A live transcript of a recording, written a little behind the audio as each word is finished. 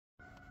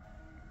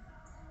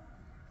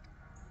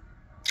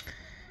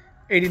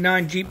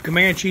'89 Jeep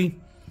Comanche.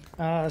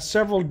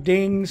 Several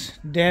dings,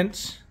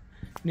 dents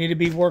need to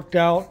be worked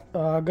out.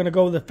 Gonna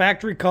go with the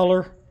factory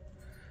color.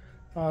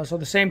 So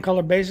the same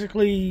color,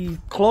 basically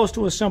close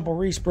to a simple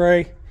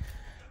respray.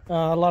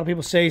 A lot of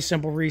people say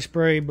simple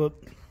respray, but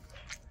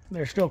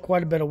there's still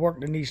quite a bit of work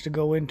that needs to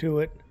go into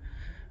it.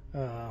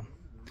 Some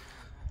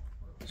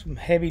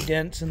heavy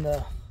dents in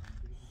the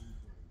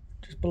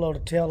just below the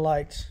tail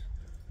lights,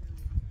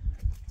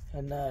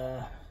 and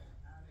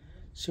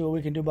see what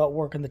we can do about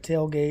working the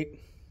tailgate.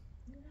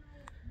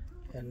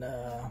 And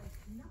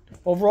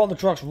overall, the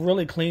truck's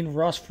really clean,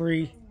 rust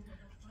free.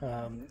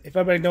 If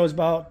everybody knows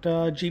about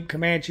Jeep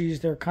Comanches,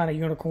 they're kind of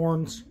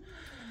unicorns.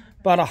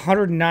 About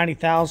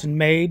 190,000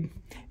 made.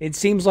 It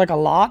seems like a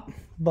lot,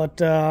 but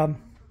when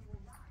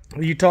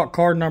you talk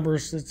car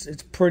numbers,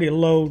 it's pretty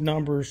low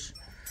numbers.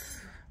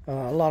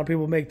 A lot of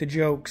people make the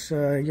jokes.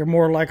 You're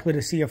more likely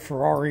to see a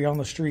Ferrari on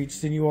the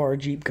streets than you are a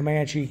Jeep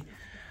Comanche.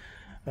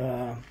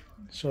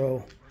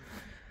 So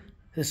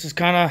this is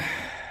kind of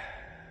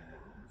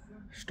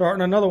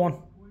starting another one,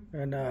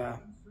 and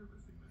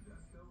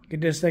get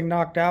this thing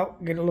knocked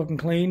out, get it looking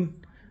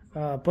clean,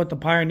 put the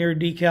Pioneer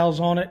decals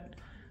on it,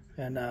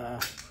 and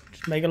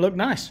just make it look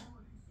nice.